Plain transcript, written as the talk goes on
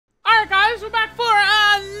guys, we're back for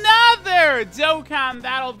another Dokkan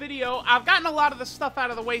battle video. I've gotten a lot of the stuff out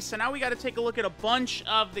of the way, so now we got to take a look at a bunch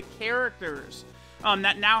of the characters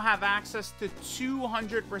that now have access to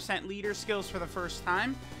 200% leader skills for the first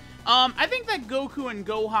time. I think that Goku and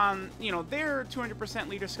Gohan, you know, their 200%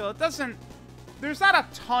 leader skill, it doesn't... There's not a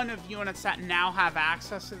ton of units that now have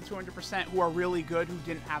access to the 200% who are really good who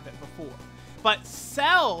didn't have it before. But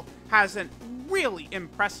Cell has a really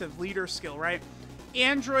impressive leader skill, right?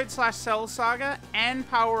 Android/Cell Saga and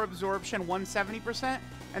Power Absorption 170%,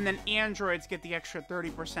 and then androids get the extra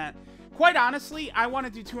 30%. Quite honestly, I want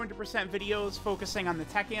to do 200% videos focusing on the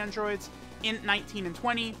tech androids in 19 and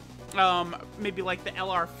 20. Maybe like the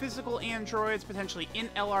LR physical androids, potentially in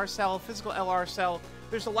LR Cell, physical LR Cell.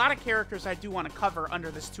 There's a lot of characters I do want to cover under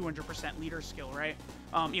this 200% leader skill, right?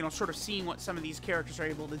 You know, sort of seeing what some of these characters are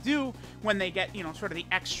able to do when they get, you know, sort of the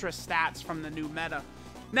extra stats from the new meta.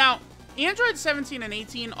 Now, Android 17 and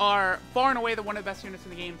 18 are far and away one of the best units in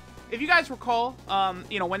the game. If you guys recall,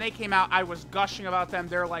 you know, when they came out, I was gushing about them.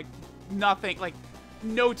 They're like nothing, like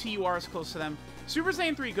no TURs close to them. Super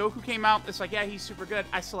Saiyan 3 Goku came out. It's like, yeah, he's super good.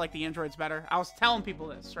 I still like the androids better. I was telling people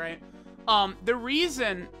this, right? The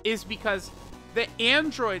reason is because the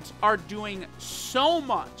androids are doing so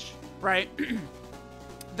much, right?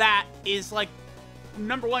 That is like,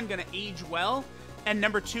 number one, going to age well, and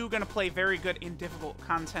number two, going to play very good in difficult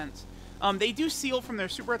content. They do seal from their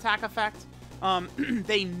super attack effect.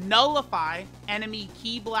 They nullify enemy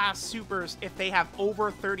Ki Blast supers if they have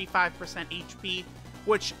over 35% HP,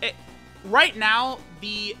 which right now,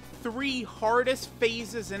 the three hardest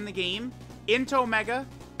phases in the game, Int Omega,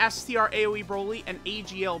 STR AoE Broly, and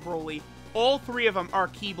AGL Broly, all three of them are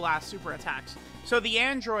Ki Blast super attacks. So the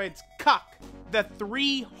androids cuck the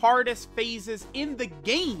three hardest phases in the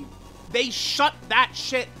game. They shut that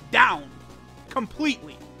shit down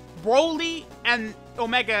completely. Broly and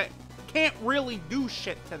Omega can't really do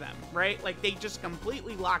shit to them, right? Like, they just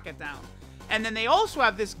completely lock it down. And then they also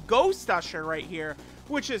have this Ghost Usher right here,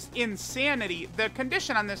 which is insanity. The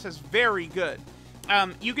condition on this is very good.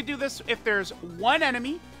 You could do this if there's one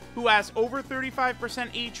enemy who has over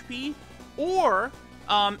 35% HP, or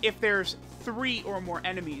if there's 3 or more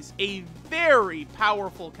enemies. A very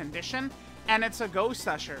powerful condition, and it's a Ghost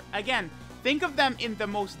Usher. Again, think of them in the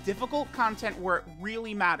most difficult content where it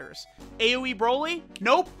really matters. AoE Broly?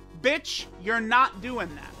 Nope. Bitch, you're not doing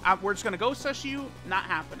that. We're just going to Ghost Usher you. Not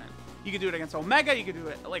happening. You can do it against Omega. You can do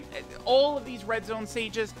it, like, all of these Red Zone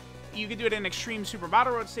stages. You can do it in Extreme Super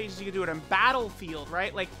Battle Road stages. You can do it in Battlefield,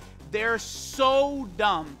 right? Like, they're so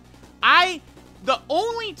dumb. The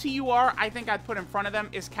only TUR I think I'd put in front of them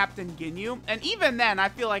is Captain Ginyu. And even then, I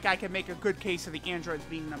feel like I can make a good case of the androids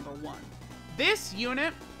being number one. This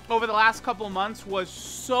unit, over the last couple months, was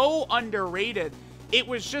so underrated. It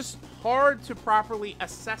was just hard to properly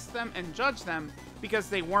assess them and judge them because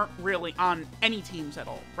they weren't really on any teams at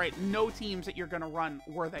all, right? No teams that you're going to run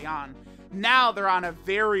were they on. Now they're on a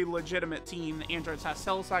very legitimate team, the Androids has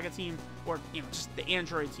Cell Saga team, or, you know, just the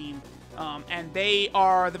Android team. And they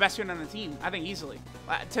are the best unit on the team, I think, easily.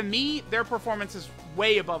 To me, their performance is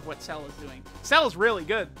way above what Cell is doing. Cell is really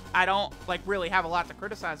good. I don't, like, really have a lot to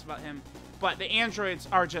criticize about him, but the androids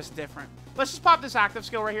are just different. Let's just pop this active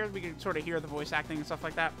skill right here. We can sort of hear the voice acting and stuff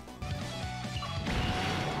like that.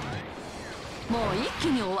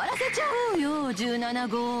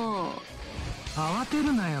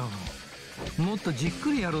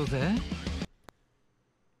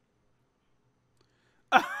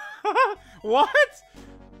 What?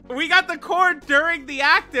 We got the chord during the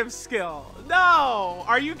active skill. No,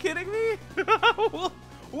 are you kidding me?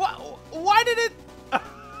 What? Why did it?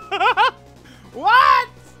 What?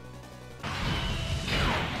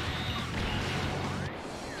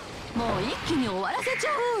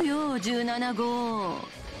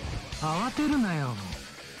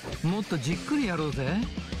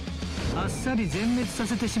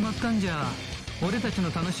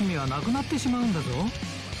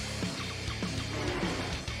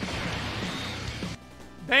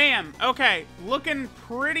 Bam. Okay, looking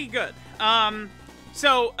pretty good.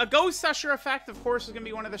 So a Ghost Usher effect, of course, is going to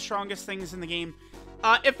be one of the strongest things in the game.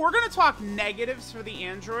 If we're going to talk negatives for the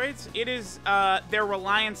androids, it is their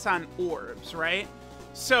reliance on orbs, right?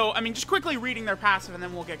 So, I mean, just quickly reading their passive and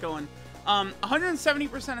then we'll get going.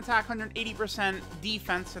 170% attack, 180%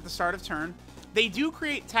 defense at the start of turn. They do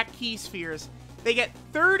create tech key spheres. They get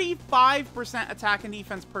 35% attack and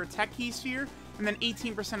defense per tech key sphere, and then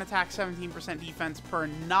 18% attack, 17% defense per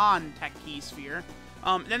non-tech key sphere.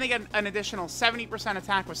 Then they get an additional 70%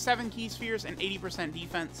 attack with 7 key spheres and 80%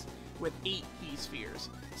 defense with 8 key spheres.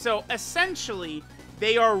 So essentially,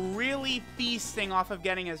 they are really feasting off of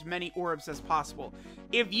getting as many orbs as possible.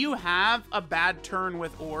 If you have a bad turn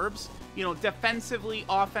with orbs, you know, defensively,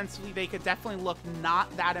 offensively, they could definitely look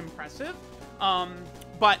not that impressive.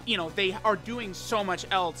 But, you know, they are doing so much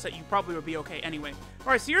else that you probably would be okay anyway. All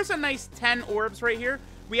right, so here's a nice 10 orbs right here.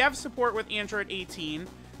 We have support with Android 18.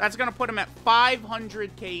 That's going to put him at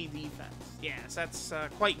 500k defense. Yes, that's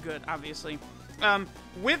quite good, obviously.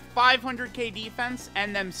 With 500k defense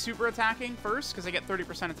and them super attacking first, because they get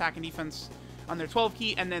 30% attack and defense on their 12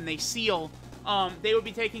 key, and then they seal, they would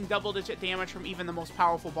be taking double-digit damage from even the most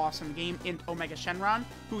powerful boss in the game, in Omega Shenron,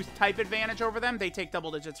 whose type advantage over them, they take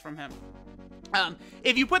double digits from him.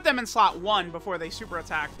 If you put them in slot 1 before they super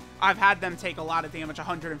attack, I've had them take a lot of damage,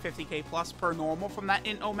 150k plus per normal from that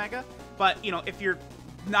in Omega. But, you know, if you're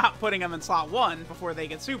not putting them in slot 1 before they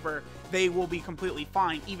get super, they will be completely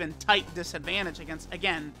fine, even tight disadvantage against,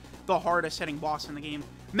 again, the hardest hitting boss in the game.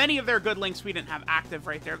 Many of their good links we didn't have active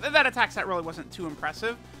right there. That attack set really wasn't too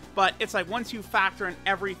impressive, but it's like once you factor in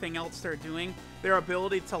everything else they're doing, their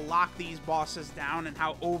ability to lock these bosses down and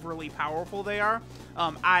how overly powerful they are,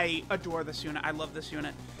 I adore this unit. I love this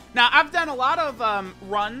unit. Now, I've done a lot of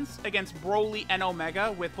runs against Broly and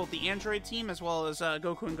Omega with both the Android team as well as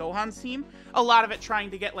Goku and Gohan's team. A lot of it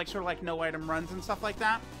trying to get like sort of like no item runs and stuff like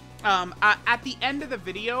that. At the end of the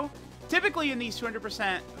video, typically in these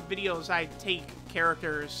 200% videos, I take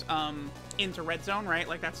characters into red zone, right?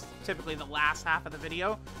 Like that's typically the last half of the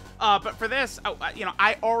video. But for this, you know,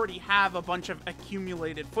 I already have a bunch of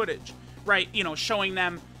accumulated footage, right? You know, showing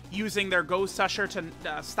them using their Ghost Usher to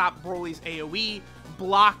stop Broly's AoE,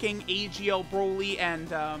 blocking AGL Broly and,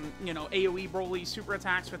 you know, AoE Broly super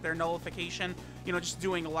attacks with their nullification, you know, just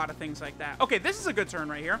doing a lot of things like that. Okay, this is a good turn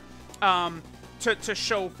right here to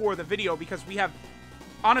show for the video because we have,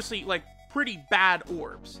 honestly, like, pretty bad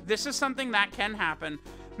orbs. This is something that can happen.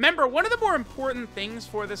 Remember, one of the more important things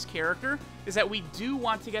for this character is that we do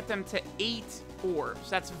want to get them to 8 orbs.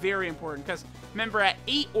 That's very important because, remember, at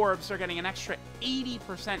 8 orbs, they're getting an extra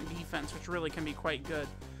 80% defense, which really can be quite good.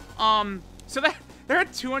 So they're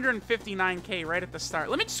at 259k right at the start.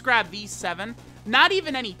 Let me just grab these 7. Not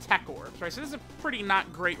even any tech orbs, right? So this is a pretty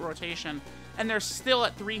not great rotation. And they're still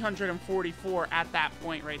at 344 at that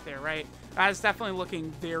point right there, right? That is definitely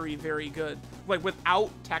looking very, very good. Like,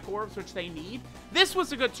 without tech orbs, which they need. This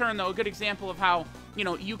was a good turn, though. A good example of how, you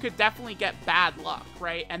know, you could definitely get bad luck,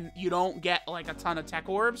 right? And you don't get, like, a ton of tech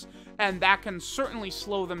orbs. And that can certainly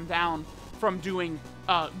slow them down from doing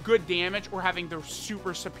good damage or having their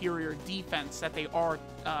super superior defense that they are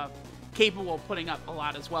capable of putting up a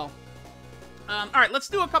lot as well. All right, let's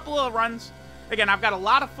do a couple of runs. Again, I've got a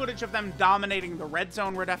lot of footage of them dominating the red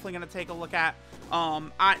zone we're definitely going to take a look at.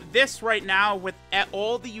 This right now, with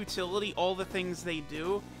all the utility, all the things they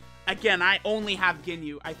do, again, I only have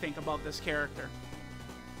Ginyu, I think, above this character.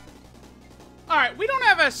 All right, we don't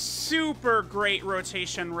have a super great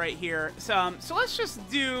rotation right here. So let's just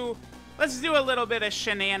do... Let's do a little bit of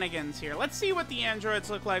shenanigans here. Let's see what the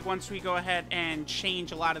androids look like once we go ahead and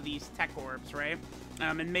change a lot of these tech orbs, right?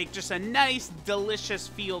 And make just a nice, delicious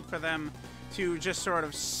field for them to just sort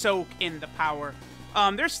of soak in the power.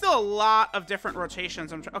 There's still a lot of different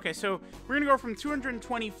rotations. Okay, so we're going to go from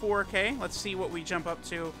 224k. Let's see what we jump up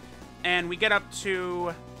to. And we get up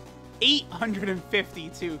to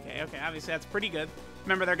 852k. Okay, obviously that's pretty good.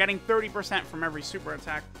 Remember, they're getting 30% from every super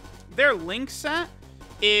attack. Their link set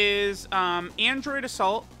is Android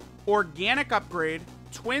Assault, Organic Upgrade,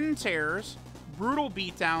 Twin Terrors, Brutal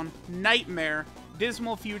Beatdown, Nightmare,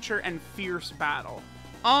 Dismal Future, and Fierce Battle.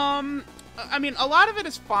 I mean, a lot of it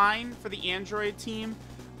is fine for the Android team.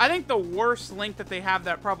 I think the worst link that they have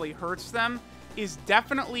that probably hurts them is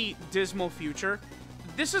definitely Dismal Future.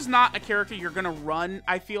 This is not a character you're gonna run,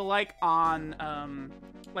 I feel like, on,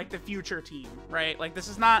 like, the Future team, right? Like, this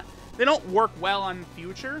is not... They don't work well on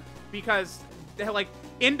Future because... Like,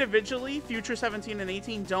 individually, Future 17 and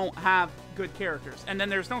 18 don't have good characters. And then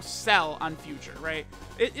there's no cell on Future, right?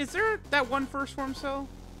 Is there that one first form cell?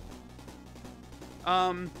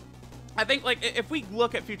 I think, like, if we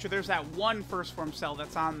look at Future, there's that one first form cell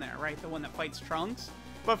that's on there, right? The one that fights Trunks.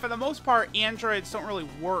 But for the most part, androids don't really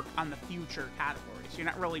work on the Future category. So you're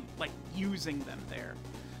not really, like, using them there.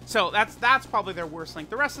 So that's probably their worst link.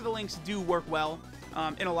 The rest of the links do work well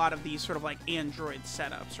in a lot of these sort of, like, android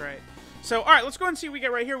setups, right? So, all right, let's go and see what we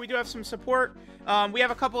get right here. We do have some support. We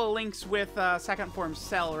have a couple of links with second form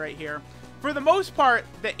Cell right here. For the most part,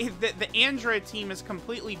 the Android team is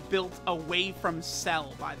completely built away from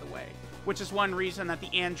Cell, by the way, which is one reason that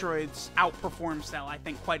the Androids outperform Cell, I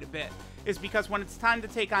think, quite a bit, is because when it's time to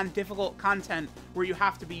take on difficult content where you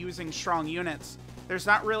have to be using strong units, there's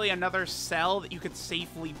not really another cell that you could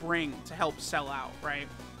safely bring to help Cell out, right?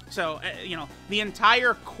 So, you know, the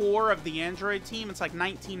entire core of the Android team, it's like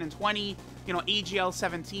 19 and 20, you know, AGL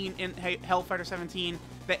 17, Hellfighter 17,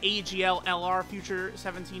 the AGL LR Future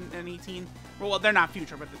 17 and 18. Well, they're not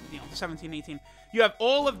Future, but, you know, 17 and 18. You have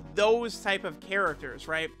all of those type of characters,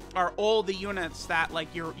 right? Are all the units that, like,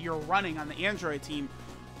 you're running on the Android team.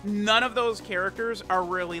 None of those characters are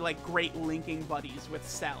really, like, great linking buddies with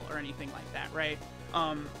Cell or anything like that, right?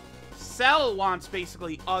 Cell wants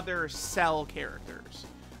basically other Cell characters.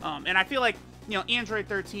 And I feel like, you know, Android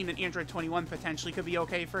 13 and Android 21 potentially could be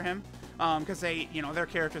okay for him. Because they, you know, they're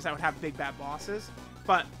characters that would have big bad bosses.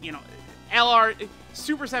 But, you know,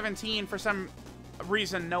 Super 17, for some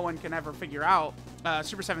reason no one can ever figure out,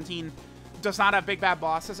 Super 17 does not have big bad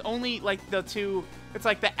bosses. Only, like, the two, it's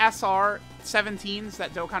like the SR 17s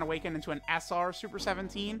that Dokkan awakened into an SR Super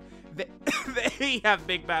 17. They have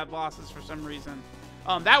big bad bosses for some reason.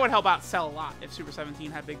 That would help out Cell a lot if Super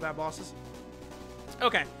 17 had big bad bosses.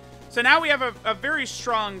 Okay, so now we have a very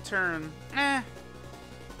strong turn.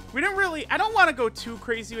 We don't really, I don't want to go too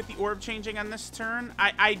crazy with the orb changing on this turn.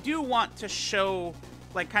 I do want to show,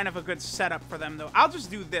 like, kind of a good setup for them, though. I'll just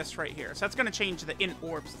do this right here. So that's going to change the in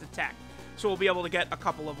orbs to TEQ. So we'll be able to get a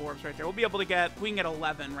couple of orbs right there. We'll be able to get, we can get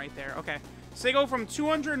 11 right there. Okay, so they go from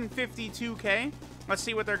 252k. Let's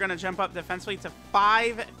see what they're going to jump up defensively to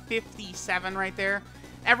 557 right there.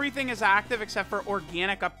 Everything is active except for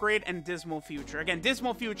Organic Upgrade and Dismal Future. Again,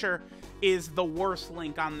 Dismal Future is the worst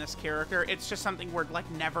link on this character. It's just something we're, like,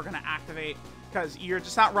 never going to activate because you're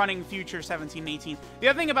just not running Future 17 and 18. The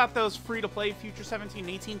other thing about those free-to-play Future 17 and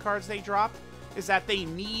 18 cards they drop is that they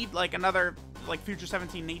need, like, another, like, Future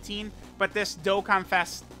 17 and 18, but this Dokkan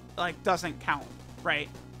Fest, like, doesn't count, right?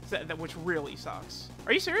 So, which really sucks.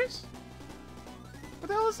 Are you serious? What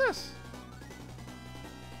the hell is this?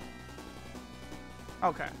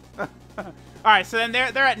 Okay. Alright, so then they're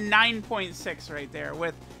at 9.6 right there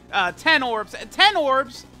with 10 orbs. 10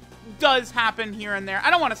 orbs does happen here and there. I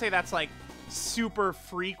don't want to say that's, like, super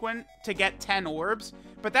frequent to get 10 orbs,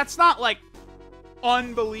 but that's not, like,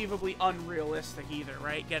 unbelievably unrealistic either,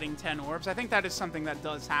 right? Getting 10 orbs. I think that is something that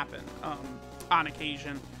does happen on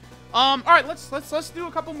occasion. Alright, let's do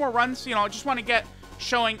a couple more runs. You know, I just want to get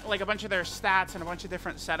showing, like, a bunch of their stats and a bunch of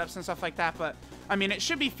different setups and stuff like that, but I mean, it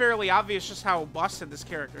should be fairly obvious just how busted this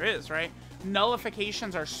character is, right?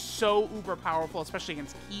 Nullifications are so uber powerful, especially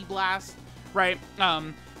against Ki Blast, right?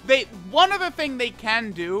 One other thing they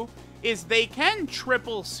can do is they can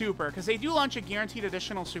triple super, because they do launch a guaranteed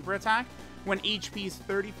additional super attack when HP is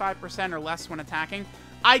 35% or less when attacking.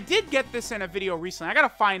 I did get this in a video recently. I gotta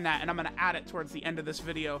find that, and I'm gonna add it towards the end of this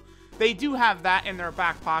video. They do have that in their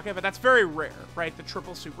back pocket, but that's very rare, right? The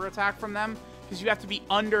triple super attack from them, because you have to be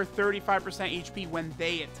under 35% HP when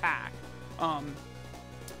they attack.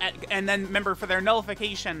 And then, remember, for their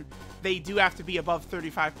nullification, they do have to be above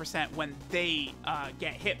 35% when they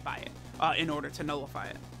get hit by it in order to nullify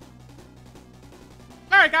it.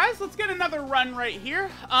 Alright, guys, let's get another run right here.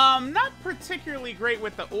 Not particularly great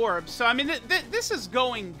with the orbs. So, I mean, this is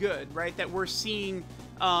going good, right? That we're seeing,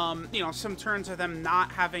 you know, some turns of them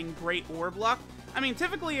not having great orb luck. I mean,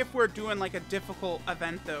 typically, if we're doing, like, a difficult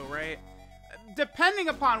event, though, right? Depending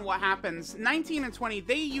upon what happens, 19 and 20,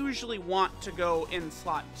 they usually want to go in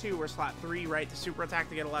slot 2 or slot 3, right? To super attack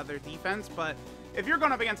to get a lot of their defense. But if you're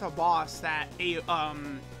going up against a boss that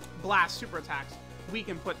blast super attacks, we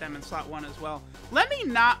can put them in slot 1 as well. Let me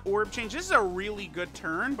not orb change. This is a really good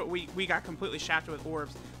turn, but we got completely shafted with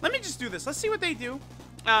orbs. Let me just do this. Let's see what they do.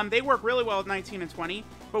 They work really well with 19 and 20,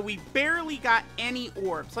 but we barely got any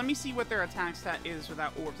orbs. Let me see what their attack stat is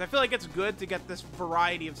without orbs. I feel like it's good to get this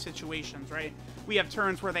variety of situations, right? We have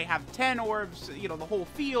turns where they have 10 orbs, you know, the whole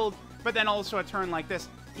field, but then also a turn like this.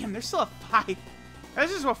 Damn, they're still at 5.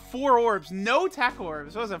 That's just with 4 orbs. No TEQ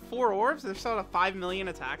orbs. What was it, 4 orbs? They're still at a 5 million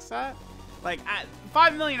attack stat? Like,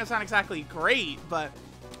 5 million is not exactly great, but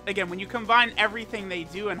again, when you combine everything they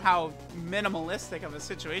do and how minimalistic of a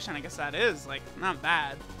situation, I guess that is, like, not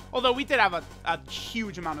bad. Although we did have a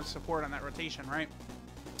huge amount of support on that rotation, right?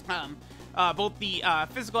 Both the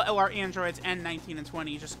physical LR androids and 19 and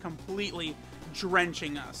 20 just completely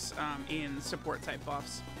drenching us in support type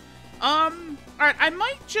buffs. Alright, I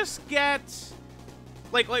might just get...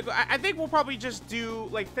 I think we'll probably just do,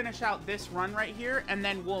 like, finish out this run right here, and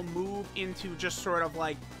then we'll move into just sort of,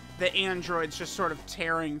 like, the androids just sort of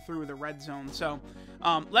tearing through the red zone. So,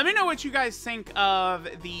 let me know what you guys think of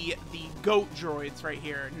the GOAT droids right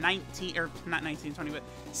here. 19, or not 19, 20, but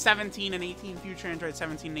 17 and 18, future android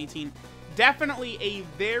 17 and 18. Definitely a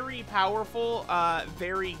very powerful,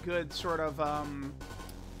 very good sort of,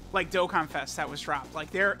 like Dokkan Fest that was dropped.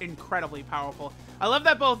 Like, they're incredibly powerful. I love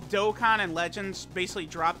that both Dokkan and Legends basically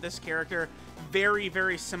dropped this character very,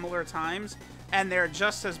 very similar times, and they're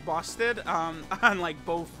just as busted on, like,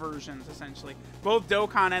 both versions, essentially. Both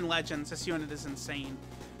Dokkan and Legends. This unit is insane.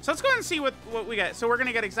 So let's go ahead and see what we get. So we're going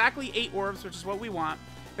to get exactly 8 orbs, which is what we want.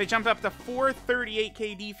 They jumped up to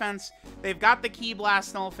 438k defense. They've got the Ki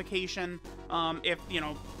Blast nullification, if, you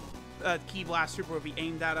know, Ki Blast Super would be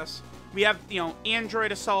aimed at us. We have, you know,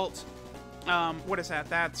 Android Assault. What is that?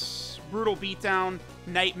 That's Brutal Beatdown,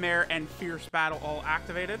 Nightmare, and Fierce Battle all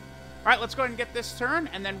activated. All right, let's go ahead and get this turn,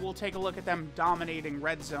 and then we'll take a look at them dominating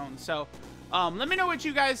Red Zone. So let me know what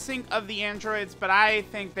you guys think of the androids, but I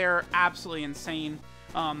think they're absolutely insane.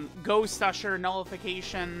 Ghost Usher,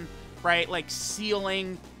 Nullification, right? Like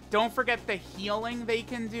Sealing. Don't forget the healing they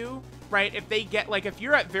can do, right? If they get, like, if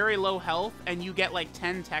you're at very low health and you get, like,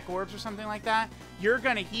 10 tech orbs or something like that, you're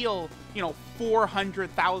going to heal, you know,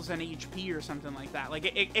 400,000 HP or something like that. Like,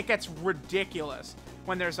 it gets ridiculous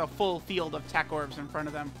when there's a full field of tech orbs in front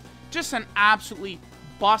of them. Just an absolutely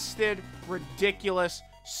busted, ridiculous,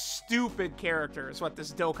 stupid character is what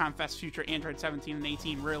this Dokkan Fest Future Android 17 and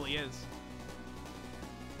 18 really is.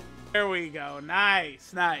 There we go.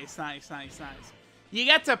 Nice, nice, nice, nice, nice. You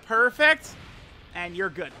get to perfect, and you're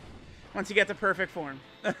good. Once you get to perfect form.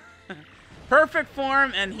 Perfect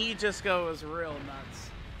form, and he just goes real nuts.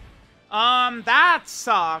 That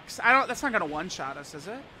sucks. That's not gonna one-shot us, is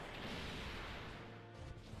it?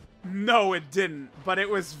 No, it didn't, but it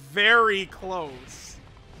was very close.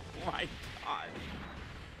 Oh my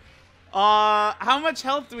god. How much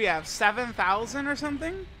health do we have? 7,000 or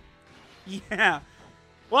something? Yeah.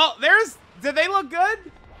 Well, did they look good?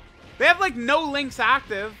 They have, like, no links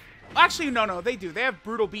active. Actually, no, they do. They have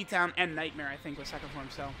Brutal Beatdown and Nightmare, I think, with second form,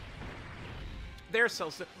 so. They're so...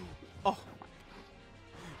 Oh.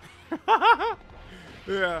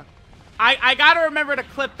 Yeah. I gotta remember to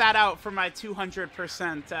clip that out for my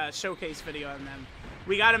 200% showcase video, and then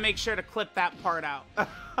we gotta make sure to clip that part out.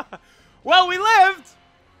 Well, we lived!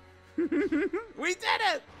 We did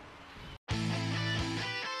it!